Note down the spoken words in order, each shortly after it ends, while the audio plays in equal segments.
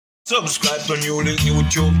Subscribe to NEWLINK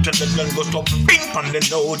YouTube channel and go stop ping on the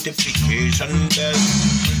notification bell.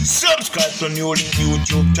 Subscribe to NEWLINK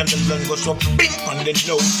YouTube channel and go stop ping on the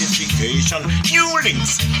notification.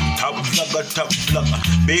 NEWLINKs, top vlogger.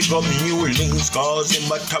 Big up NEWLINKs cause him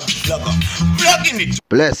a top vlogger. Vlogging it.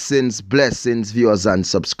 Blessings, viewers and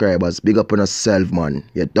subscribers. Big up on yourself, man.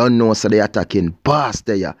 You don't know, so they attacking boss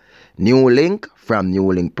there. NEWLINK from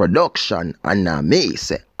NEWLINK Production. And now me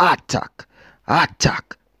say attack.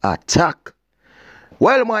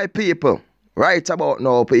 Well, my people, right about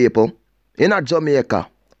now, people, in a Jamaica,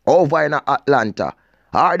 over in a Atlanta,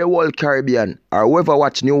 or the whole Caribbean, or whoever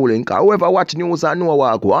watch NEWLINK, or whoever watch news and know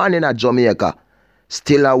what go on in a Jamaica,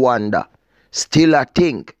 still a wonder, still a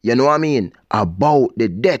think, you know what I mean, about the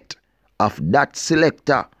death of that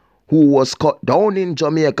selector who was cut down in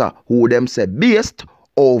Jamaica, who them say based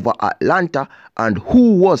over Atlanta, and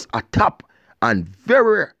who was a top and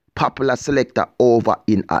very popular selector over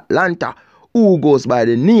in Atlanta, who goes by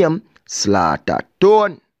the name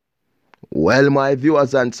T0NE. Well, my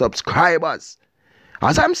viewers and subscribers,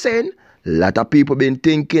 as I'm saying, a lot of people been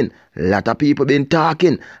thinking, a lot of people been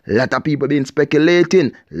talking, a lot of people been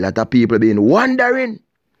speculating, a lot of people been wondering.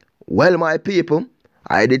 Well, my people,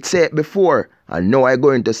 I did say it before, and now I'm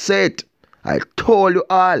going to say it. I told you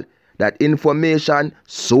all that information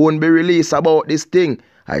soon be released about this thing.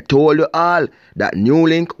 I told you all that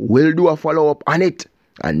NEWLINK will do a follow-up on it.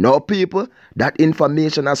 And now, people, that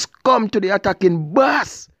information has come to the attacking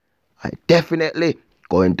boss. I definitely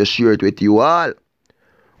going to share it with you all.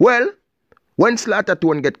 Well, when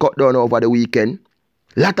T0NE get cut down over the weekend,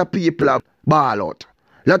 a lot of people are ball out.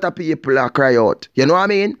 A lot of people are cry out. You know what I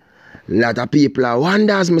mean? A lot of people are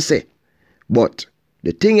wonder, as me say. But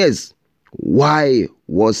the thing is, why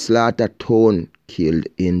was T0NE killed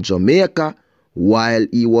in Jamaica while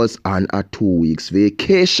he was on a 2 weeks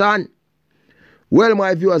vacation? Well,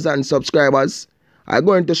 my viewers and subscribers, I'm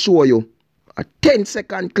going to show you a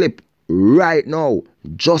 10-second clip right now,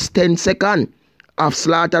 just 10 seconds of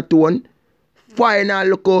T0NE final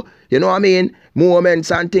look, you know what I mean,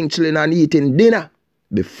 moments and things, chilling and eating dinner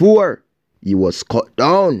before he was cut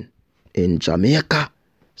down in Jamaica.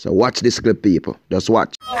 So watch this clip, people. Just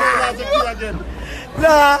watch.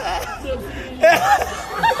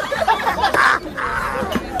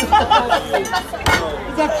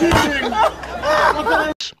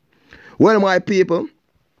 Well, my people,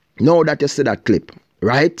 now that you see that clip,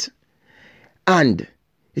 right? And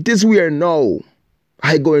it is where now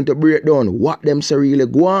I'm going to break down what them say really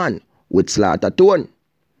go on with T0NE.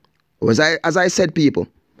 As I said, people,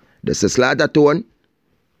 this is T0NE,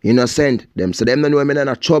 innocent. Them say them no know him in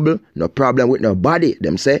no trouble, no problem with nobody.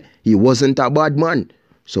 Them say he wasn't a bad man.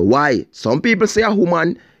 So why? Some people say a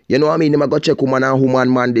woman, you know what I mean, them go check woman and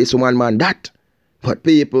woman man this, woman man that. But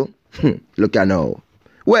people, look at now.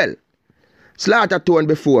 Well, T0NE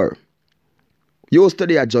before used to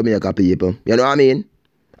be at Jamaica, people, you know what I mean?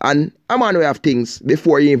 And a man we have things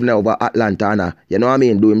before he even over Atlanta, and, you know what I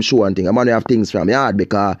mean, do him show and thing. A man we have things from yard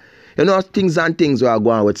because, you know, things and things we are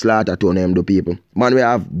going with T0NE them do, people. Man we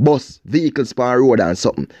have bus, vehicles per road and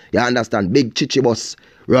something. You understand? Big chichi bus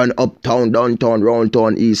run uptown, downtown, round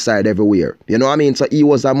town, east side, everywhere. You know what I mean? So he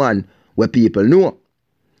was a man where people know.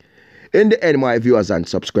 In the end, my viewers and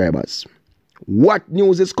subscribers, what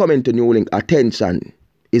news is coming to NEWLINK attention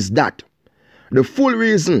is that the full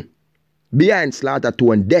reason behind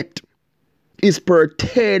T0NE death is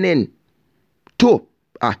pertaining to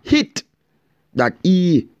a hit that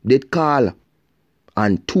he did call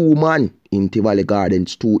on 2 men in Fvll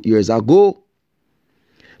Gardens 2 years ago.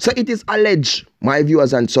 So it is alleged, my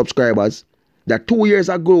viewers and subscribers, that 2 years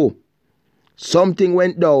ago, something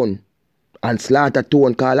went down and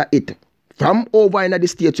T0NE called it from over in the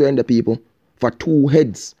state to end the people for 2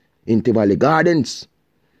 heads in Fvll Gardens.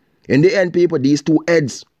 In the end, people, these 2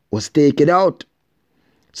 heads was taken out.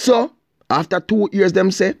 So, after 2 years, them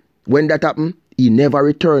say, when that happened, he never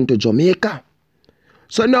returned to Jamaica.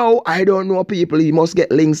 So now, I don't know, people, he must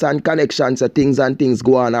get links and connections, so things and things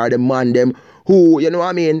go on, or the man them who, you know what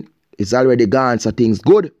I mean, is already gone, so things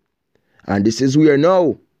good. And this is where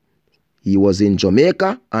now, he was in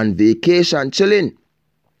Jamaica on vacation chilling.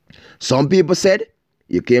 Some people said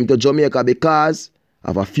he came to Jamaica because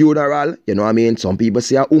of a funeral, you know what I mean? Some people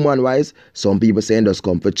say a woman wise, some people say he just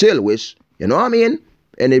come for chill, which, you know what I mean?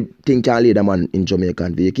 Anything can lead a man in Jamaica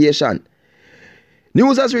on vacation.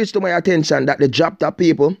 News has reached to my attention that the job top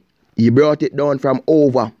people, he brought it down from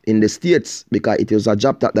over in the States because it was a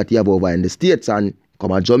job top that he have over in the States and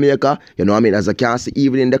come to Jamaica, you know what I mean? As I can see,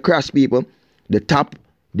 even in the crash, people, the top,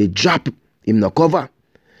 the drop, him no cover.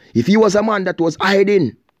 If he was a man that was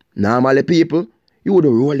hiding, normally people, you would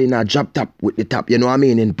roll in a drop top with the top, you know what I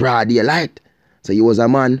mean, in broad daylight. So he was a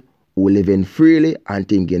man who living freely and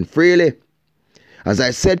thinking freely. As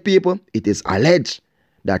I said, people, it is alleged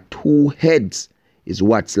that 2 heads is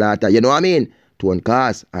what slaughter, you know what I mean, T0NE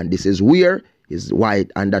cause, and this is where is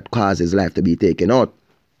white and that cause his life to be taken out.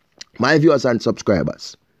 My viewers and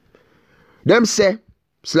subscribers, them say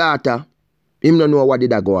slaughter, him don't know what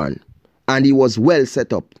did I go on, and he was well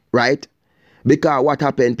set up, right? Because what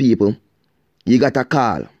happened, people, he got a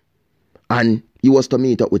call and he was to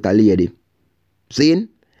meet up with a lady. See?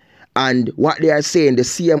 And what they are saying, the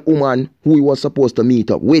same woman who he was supposed to meet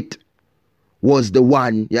up with was the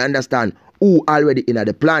one, you understand, who already in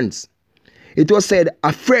the plans. It was said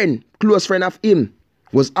a friend, close friend of him,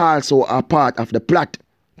 was also a part of the plot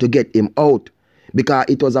to get him out. Because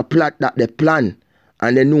it was a plot that they planned.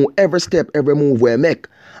 And they knew every step, every move they make.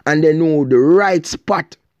 And they knew the right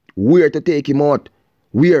spot where to take him out.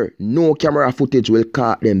 Where no camera footage will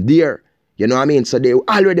caught them there. You know what I mean? So they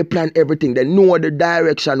already planned everything. They know the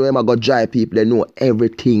direction where I'm going to drive people. They know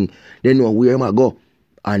everything. They know where I'm going to go.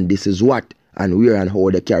 And this is what and where and how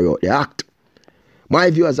they carry out the act. My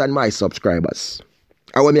viewers and my subscribers,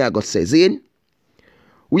 and what me I got say, Zane,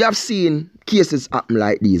 we have seen cases happen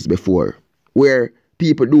like these before, where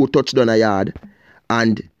people do touch down a yard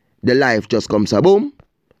and the life just comes a boom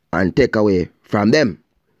and take away from them.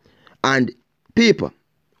 And people,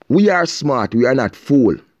 we are smart, we are not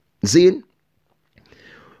fool. Zane,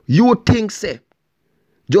 you think say,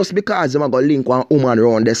 just because I'm going to link one woman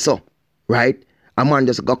around the so, right? A man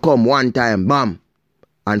just going to come one time, bam,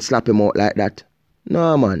 and slap him out like that.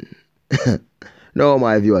 No, man. No,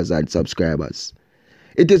 my viewers and subscribers.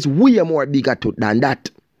 It is way more bigger than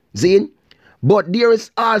that. Zane. But there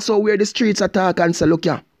is also where the streets attack and say, look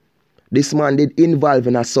here, this man did involve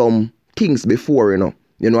in some things before, you know.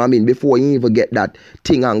 You know what I mean? Before he even get that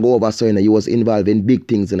thing and go over, so you know, he was involved in big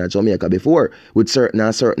things in Jamaica before with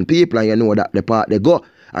certain people, and you know that the part they go.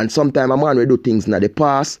 And sometimes a man will do things in the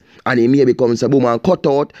past and he may become a boom and cut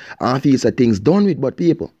out and feel that things done with, but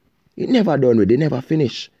people, it never done with, they never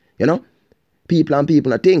finish. You know? People and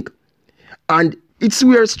people I think. And it's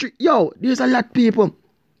where street, yo, there's a lot of people.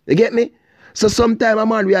 You get me? So sometimes a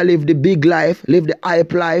man will live the big life, live the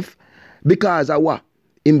hype life, because of what?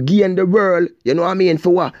 Him gain the world, you know what I mean,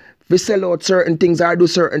 for what? For sell out certain things or do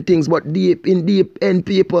certain things, but deep end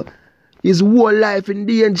people, his whole life in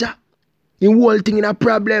danger. His whole thing in a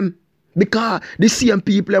problem. Because the same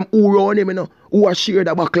people who run him, you know, who are share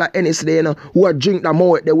the buckle like NS there, you know, who are drink the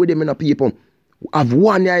mouth there with him, you know, people, have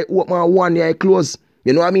one eye open and one eye closed,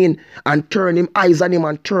 you know what I mean? And turn him eyes on him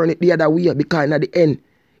and turn it the other way, because at the end,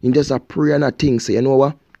 he just a pray and a thing, say, you know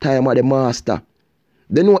what? Time of the master.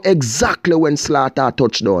 They know exactly when slaughter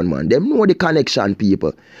touch down, man. They know the connection,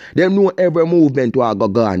 people. They know every movement to go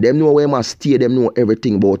gone. They know where he must stay. They know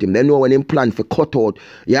everything about him. They know when him plan for cut out.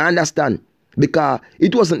 You understand? Because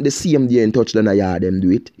it wasn't the same day in touch down a yard them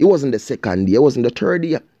do it. It wasn't the second day. It wasn't the third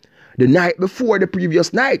day. The night before, the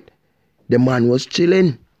previous night, the man was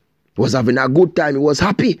chilling. He was having a good time. He was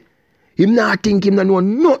happy. Him not think him not know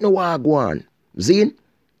nothing what go on. See?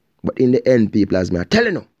 But in the end, people, as me are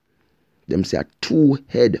telling you, them say a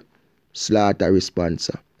 2-head slaughter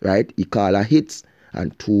responser, right? He call a hits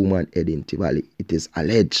and 2-man head in Fvll. It is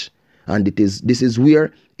alleged. And this is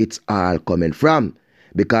where it's all coming from.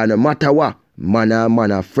 Because no matter what, man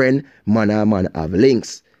a friend, man have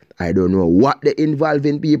links. I don't know what they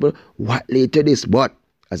involving people, what lead to this, but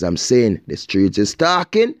as I'm saying, the streets is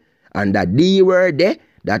talking, and that D word there,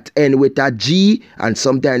 that end with a G, and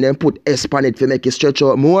sometimes then put S on it to make it stretch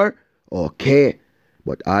out more. Okay.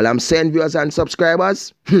 But all I'm saying, viewers and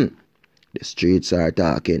subscribers, the streets are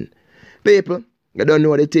talking. People, you don't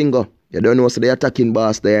know the thing go. You don't know, so they're attacking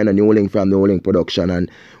boss there and NEWLINK from NEWLINK production. And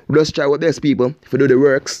we just try our best, people, to do the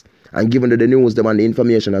works and give them the news, them and the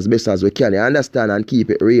information as best as we can. You understand, and keep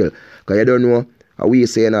it real. Because you don't know, how we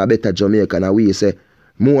say in a better Jamaica, and how we say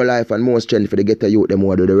more life and more strength for the get youth, them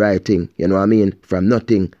who do the right thing. You know what I mean? From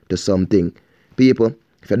nothing to something. People,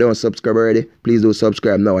 if you don't subscribe already, please do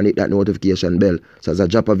subscribe now and hit that notification bell. So as I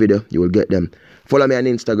drop a video, you will get them. Follow me on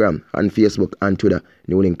Instagram, and Facebook, and Twitter,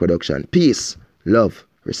 NEWLINK Production. Peace, love,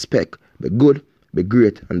 respect. Be good, be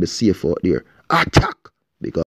great, and be safe out there. Attack!